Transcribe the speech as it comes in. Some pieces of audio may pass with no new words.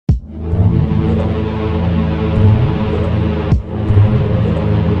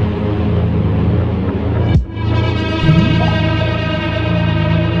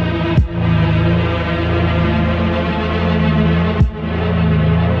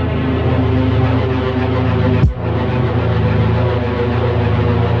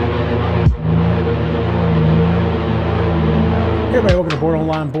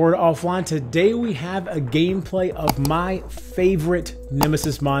on Board Offline. Today we have a gameplay of my favorite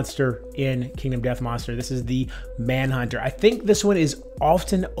Nemesis monster in Kingdom Death Monster. This is the Manhunter. I think this one is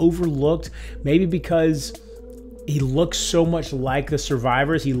often overlooked, maybe because he looks so much like the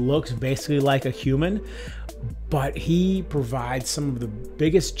survivors. He looks basically like a human, but he provides some of the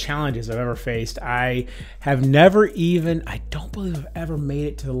biggest challenges I've ever faced. I have never even, I don't believe I've ever made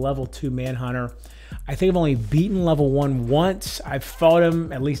it to the level 2 Manhunter. I think I've only beaten level 1 once. I've fought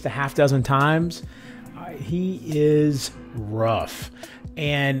him at least a half dozen times. He is rough.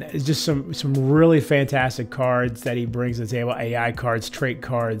 And it's just some really fantastic cards that he brings to the table. AI cards, trait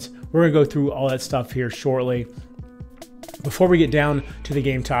cards. We're gonna go through all that stuff here shortly. Before we get down to the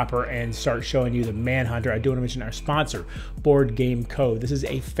game topper and start showing you the Manhunter, I do want to mention our sponsor, Board Game Code. This is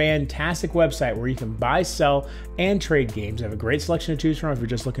a fantastic website where you can buy, sell, and trade games. They have a great selection to choose from if you're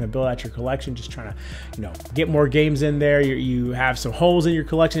just looking to build out your collection, just trying to, get more games in there. You have some holes in your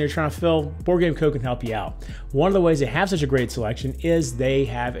collection you're trying to fill. Board Game Code can help you out. One of the ways they have such a great selection is they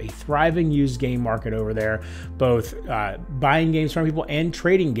have a thriving used game market over there, both buying games from people and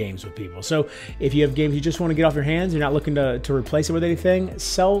trading games with people. So if you have games you just want to get off your hands, you're not looking to replace it with anything,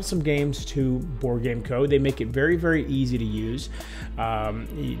 sell some games to Board Game Code. They make it very, very easy to use.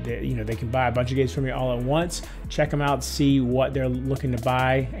 They can buy a bunch of games from you all at once. Check them out, see what they're looking to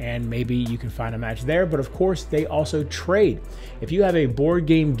buy, and maybe you can find a match there. But of course, they also trade. If you have a Board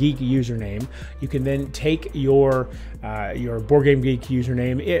Game Geek username, you can then take your Board Game Geek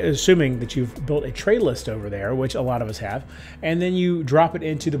username, assuming that you've built a trade list over there, which a lot of us have, and then you drop it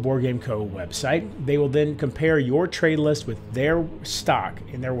into the Board Game Co. website. They will then compare your trade list with their stock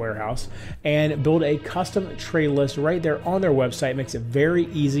in their warehouse and build a custom trade list right there on their website. It makes it very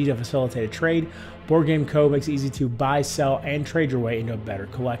easy to facilitate a trade. Board Game Co. makes it easy to buy, sell, and trade your way into a better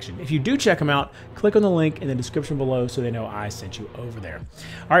collection. If you do check them out, click on the link in the description below so they know I sent you over there.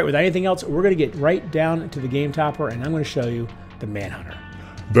 All right, without anything else, we're going to get right down to the game topper, and I'm going to show you the Manhunter.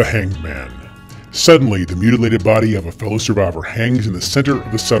 The Hanged Man. Suddenly, the mutilated body of a fellow survivor hangs in the center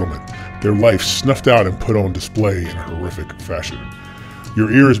of the settlement, their life snuffed out and put on display in a horrific fashion.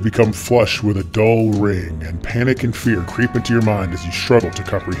 Your ears become flush with a dull ring, and panic and fear creep into your mind as you struggle to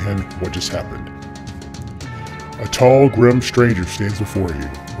comprehend what just happened. A tall, grim stranger stands before you,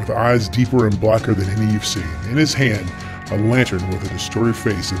 with eyes deeper and blacker than any you've seen. In his hand, a lantern with a distorted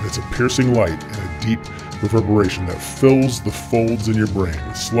face emits a piercing light and a deep reverberation that fills the folds in your brain.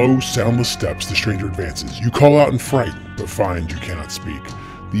 With slow, soundless steps, the stranger advances. You call out in fright, but find you cannot speak.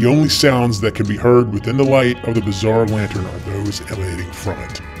 The only sounds that can be heard within the light of the bizarre lantern are those emanating from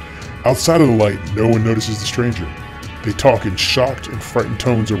it. Outside of the light, no one notices the stranger. They talk in shocked and frightened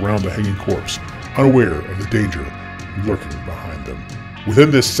tones around the hanging corpse, unaware of the danger lurking behind them. Within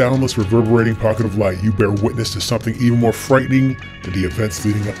this soundless, reverberating pocket of light, you bear witness to something even more frightening than the events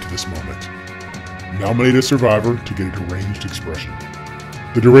leading up to this moment. Nominate a survivor to get a deranged expression.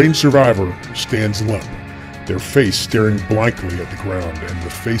 The deranged survivor stands limp, their face staring blankly at the ground, and the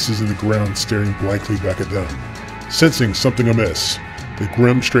faces in the ground staring blankly back at them. Sensing something amiss, the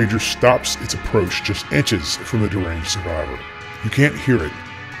grim stranger stops its approach just inches from the deranged survivor. You can't hear it,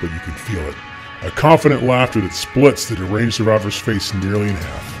 but you can feel it. A confident laughter that splits the deranged survivor's face nearly in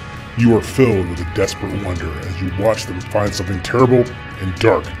half. You are filled with a desperate wonder as you watch them find something terrible and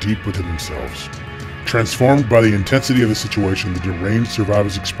dark deep within themselves. Transformed by the intensity of the situation, the deranged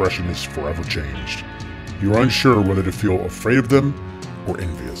survivor's expression is forever changed. You are unsure whether to feel afraid of them or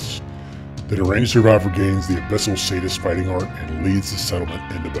envious. The deranged survivor gains the abyssal sadist fighting art and leads the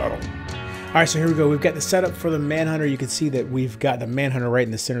settlement into battle. All right, so here we go. We've got the setup for the Manhunter. You can see that we've got the Manhunter right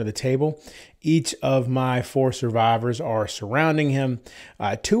in the center of the table. Each of my 4 survivors are surrounding him.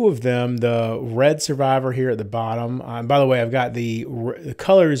 2 of them, the red survivor here at the bottom. By the way, I've got the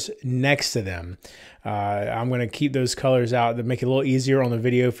colors next to them. I'm going to keep those colors out to make it a little easier on the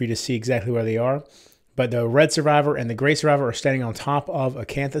video for you to see exactly where they are. But the red survivor and the gray survivor are standing on top of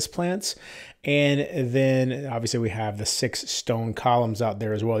acanthus plants. And then obviously we have the 6 stone columns out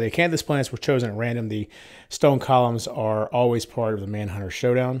there as well. The acanthus plants were chosen at random. The stone columns are always part of the Manhunter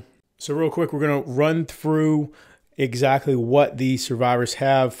showdown. So real quick, we're going to run through exactly what the survivors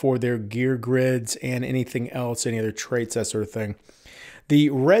have for their gear grids and anything else, any other traits, that sort of thing. The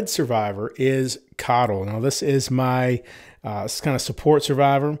red survivor is Coddle. Now this is my kind of support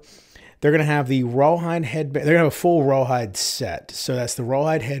survivor. They're going to have the rawhide headband. They're going to have a full rawhide set. So that's the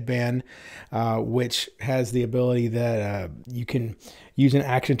rawhide headband, which has the ability that you can use an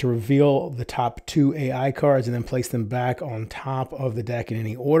action to reveal the top 2 AI cards and then place them back on top of the deck in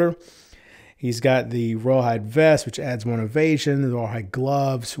any order. He's got the rawhide vest, which adds 1 evasion, the rawhide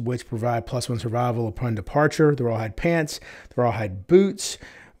gloves, which provide +1 survival upon departure, the rawhide pants, the rawhide boots,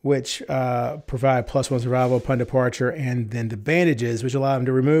 which provide +1 survival upon departure, and then the bandages, which allow him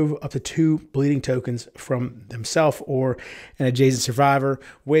to remove up to 2 bleeding tokens from himself or an adjacent survivor,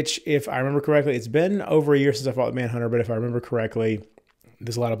 which, if I remember correctly, it's been over a year since I fought Manhunter, but if I remember correctly,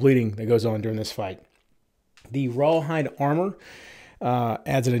 there's a lot of bleeding that goes on during this fight. The rawhide armor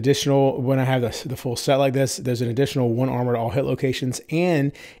adds an additional, when I have the full set like this, there's an additional 1 armor to all hit locations,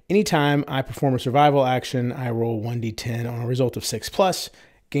 and anytime I perform a survival action, I roll 1d10 on a result of 6+,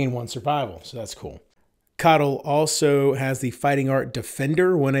 gain 1 survival, so that's cool. Coddle also has the fighting art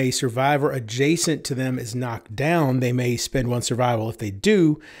Defender. When a survivor adjacent to them is knocked down, they may spend 1 survival. If they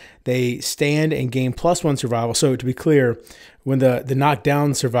do, they stand and gain +1 survival. So to be clear, when the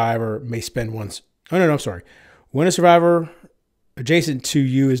knockdown survivor may spend 1... Oh, no, I'm sorry. When a survivor adjacent to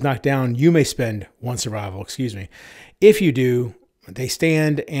you is knocked down, you may spend 1 survival, excuse me. If you do, they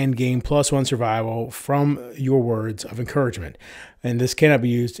stand and gain +1 survival from your words of encouragement. And this cannot be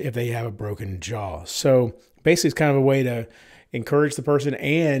used if they have a broken jaw. So basically it's kind of a way to encourage the person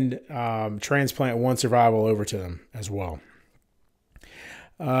and transplant 1 survival over to them as well.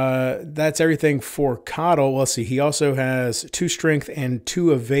 That's everything for Coddle. Let's see. He also has 2 strength and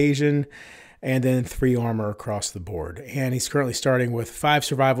 2 evasion, and then 3 armor across the board. And he's currently starting with 5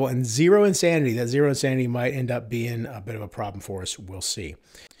 survival and 0 insanity. That 0 insanity might end up being a bit of a problem for us. We'll see.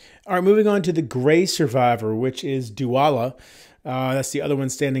 All right, moving on to the gray survivor, which is Duala. That's the other one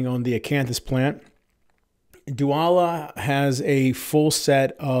standing on the acanthus plant. Duala has a full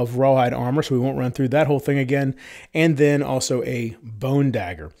set of rawhide armor, so we won't run through that whole thing again. And then also a bone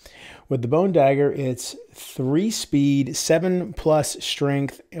dagger. With the bone dagger, it's 3 speed, 7+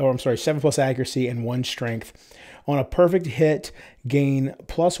 strength, or I'm sorry, 7+ accuracy and 1 strength. On a perfect hit, gain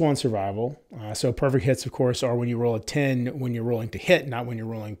 +1 survival. So perfect hits, of course, are when you roll a 10 when you're rolling to hit, not when you're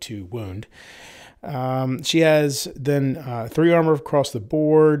rolling to wound. She has then 3 armor across the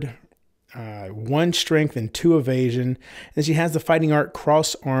board, 1 strength and 2 evasion. And she has the fighting art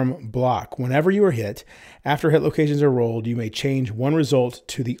cross arm block. Whenever you are hit, after hit locations are rolled, you may change 1 result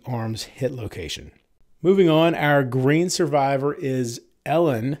to the arm's hit location. Moving on, our green survivor is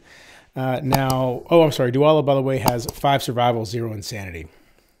Ellen. Duala, by the way, has 5 survival, 0 insanity.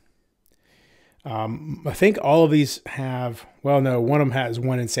 I think all of these have, well, no, one of them has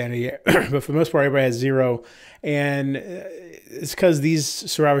 1 insanity, but for the most part, everybody has 0. And it's because these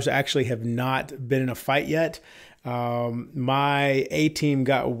survivors actually have not been in a fight yet. My A team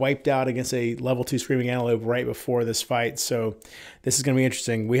got wiped out against a level 2 Screaming Antelope right before this fight, so this is going to be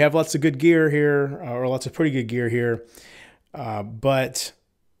interesting. We have lots of good gear here, or lots of pretty good gear here, but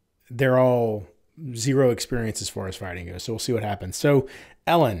they're all 0 experience as far as fighting goes, so we'll see what happens. So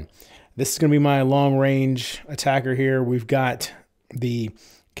Ellen, this is going to be my long-range attacker here. We've got the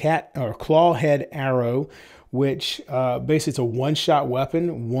claw head arrow, which basically it's a 1-shot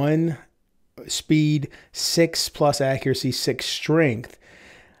weapon, 1 speed, 6+ accuracy, 6 strength.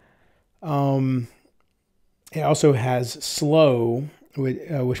 It also has slow,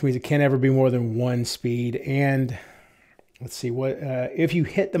 which means it can't ever be more than 1 speed. And let's see what if you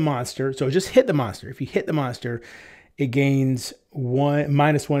hit the monster. So just hit the monster. If you hit the monster, it gains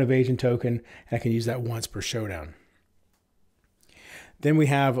 -1 evasion token, and I can use that once per showdown. Then we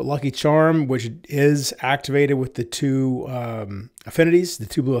have Lucky Charm, which is activated with the 2 affinities, the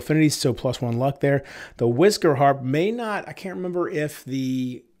 2 blue affinities, so +1 luck there. The Whisker Harp may not, I can't remember if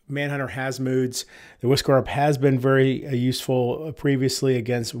the Manhunter has moods. The Whisker Harp has been very useful previously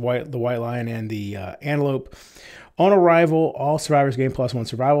against the White Lion and the Antelope. On arrival, all survivors gain +1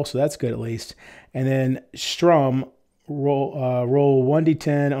 survival, so that's good at least. And then Strum, roll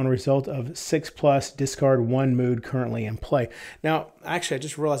 1d10 on a result of 6+, discard 1 mood currently in play. Now, actually, I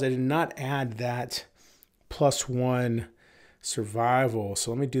just realized I did not add that +1 survival,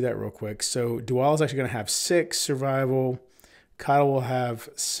 so let me do that real quick. So Duala is actually going to have 6 survival. Coddle will have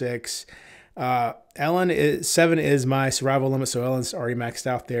 6. Ellen 7 is my survival limit, so Ellen's already maxed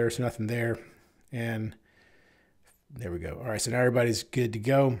out there, so nothing there. And there we go. All right, so now everybody's good to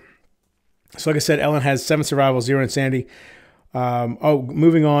go. So like I said, Ellen has 7 survival, 0 insanity.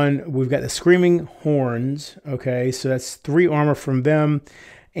 Moving on, we've got the Screaming Horns. Okay, so that's 3 armor from them.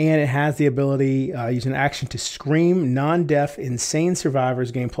 And it has the ability, use an action to scream. Non-deaf, insane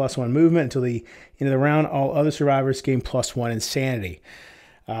survivors gain +1 movement until the end of the round. All other survivors gain +1 insanity.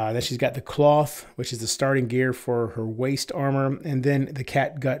 Then she's got the Cloth, which is the starting gear for her waist armor. And then the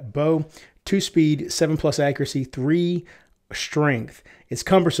Catgut Bow. 2 speed, 7+ accuracy, 3 strength. It's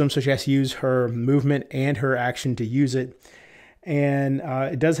cumbersome, so she has to use her movement and her action to use it. And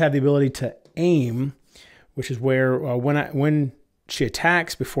it does have the ability to aim, which is where when she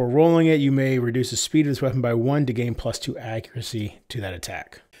attacks, before rolling it, you may reduce the speed of this weapon by 1 to gain +2 accuracy to that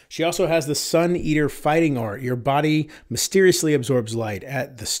attack. She also has the Sun Eater fighting art. Your body mysteriously absorbs light.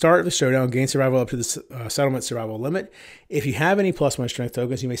 At the start of the showdown, gain survival up to the settlement survival limit. If you have any +1 strength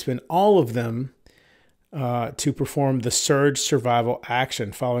tokens, you may spend all of them to perform the Surge survival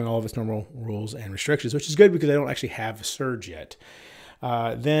action, following all of its normal rules and restrictions, which is good because I don't actually have a Surge yet.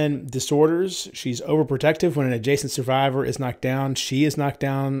 Then Disorders. She's overprotective. When an adjacent survivor is knocked down, she is knocked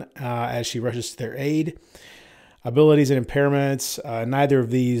down as she rushes to their aid. Abilities and impairments. Neither of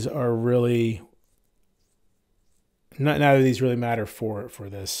these really matter for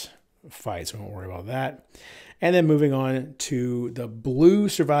this fight, so I won't worry about that. And then moving on to the blue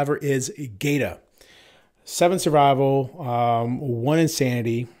survivor is Gata. 7 survival, 1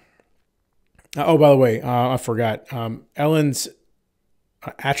 insanity. Oh, by the way, I forgot. Ellen's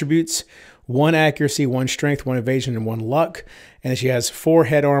attributes: 1 accuracy, 1 strength, 1 evasion, and 1 luck. And then she has 4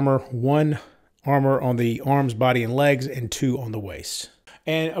 head armor, 1 armor on the arms, body, and legs, and 2 on the waist.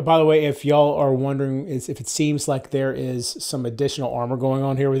 And by the way, if y'all are wondering if it seems like there is some additional armor going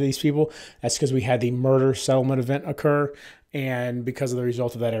on here with these people, that's because we had the murder settlement event occur. And because of the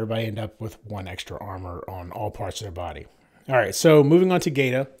result of that, everybody ended up with 1 extra armor on all parts of their body. All right, so moving on to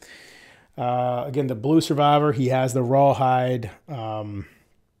Gata. Again, the blue survivor, he has the rawhide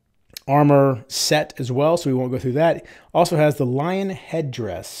armor set as well, so we won't go through that. Also has the lion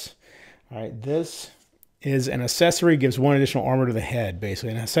headdress. All right, this is an accessory, gives 1 additional armor to the head, basically.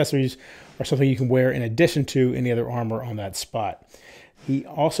 And accessories are something you can wear in addition to any other armor on that spot. He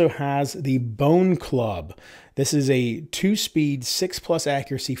also has the Bone Club. This is a 2-speed, 6+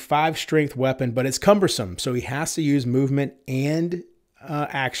 accuracy, 5 strength weapon, but it's cumbersome, so he has to use movement and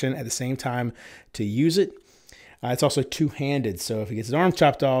action at the same time to use it. It's also 2-handed, so if he gets his arm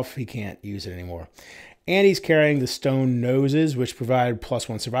chopped off, he can't use it anymore. And he's carrying the stone noses, which provide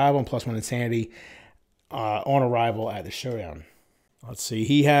 +1 survival and +1 insanity on arrival at the showdown. Let's see.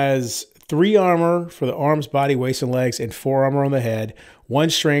 He has 3 armor for the arms, body, waist, and legs, and 4 armor on the head, 1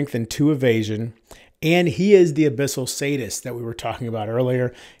 strength, and 2 evasion. And he is the Abyssal Sadist that we were talking about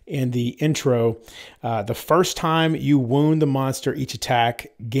earlier in the intro. The first time you wound the monster, each attack,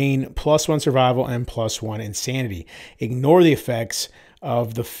 gain +1 survival and +1 insanity. Ignore the effects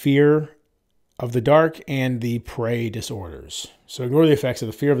of the fear of the dark and the prey disorders. So ignore the effects of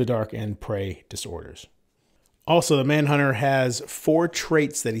the fear of the dark and prey disorders. Also, the Manhunter has 4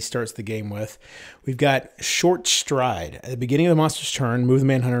 traits that he starts the game with. We've got Short Stride. At the beginning of the monster's turn, move the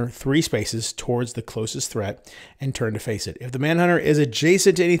Manhunter 3 spaces towards the closest threat and turn to face it. If the Manhunter is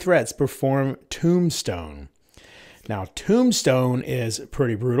adjacent to any threats, perform Tombstone. Now, Tombstone is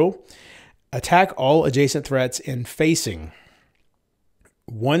pretty brutal. Attack all adjacent threats in facing.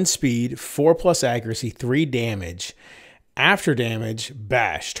 1 speed, 4+ accuracy, 3 damage. After damage,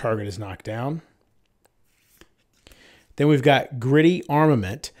 bash. Target is knocked down. Then we've got Gritty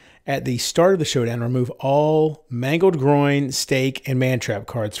Armament. At the start of the showdown, remove all Mangled Groin, Stake, and Man-Trap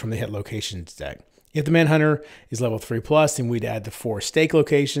cards from the hit locations deck. If the Manhunter is level 3+, then we'd add the 4 Stake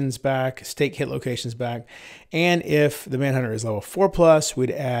locations back, Stake hit locations back. And if the Manhunter is level 4+,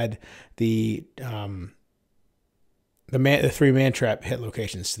 we'd add the 3 Man-Trap hit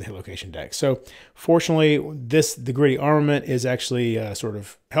locations to the hit location deck. So fortunately, the Gritty Armament is actually sort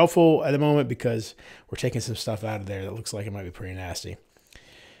of helpful at the moment because we're taking some stuff out of there that looks like it might be pretty nasty.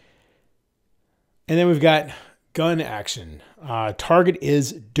 And then we've got Gun Action. Target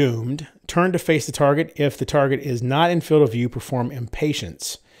is doomed. Turn to face the target. If the target is not in field of view, perform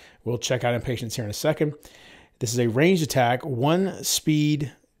Impatience. We'll check out Impatience here in a second. This is a ranged attack, 1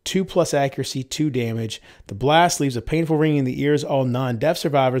 speed, 2+ accuracy, 2 damage. The blast leaves a painful ringing in the ears. All non-deaf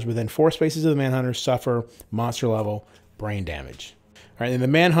survivors within 4 spaces of the Manhunter suffer monster level brain damage. All right, and the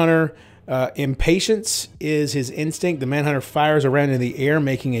Manhunter, Impatience is his instinct. The Manhunter fires around in the air,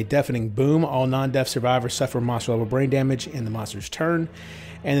 making a deafening boom. All non-deaf survivors suffer monster level brain damage in the monster's turn.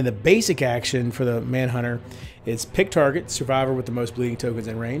 And then the basic action for the Manhunter is pick target, survivor with the most bleeding tokens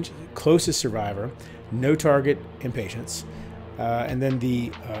in range, closest survivor, no target, Impatience. And then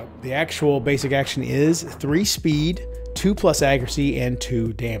the actual basic action is 3 speed, 2+ accuracy, and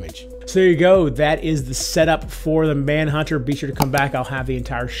 2 damage. So there you go. That is the setup for the Manhunter. Be sure to come back. I'll have the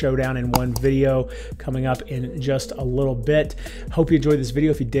entire showdown in one video coming up in just a little bit. Hope you enjoyed this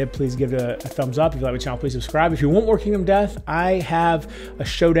video. If you did, please give it a thumbs up. If you like my channel, please subscribe. If you want more Kingdom Death, I have a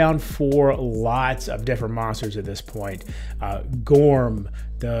showdown for lots of different monsters at this point. Gorm,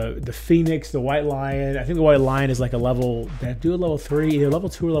 the Phoenix, the White Lion. I think the White Lion is like a level, they do a level 3, either level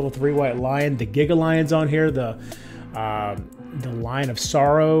 2 or level 3 White Lion. The Giga Lion's on here, the the Line of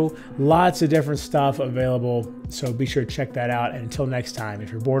Sorrow, lots of different stuff available. So be sure to check that out. And until next time,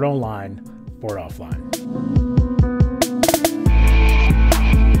 if you're bored online, board offline.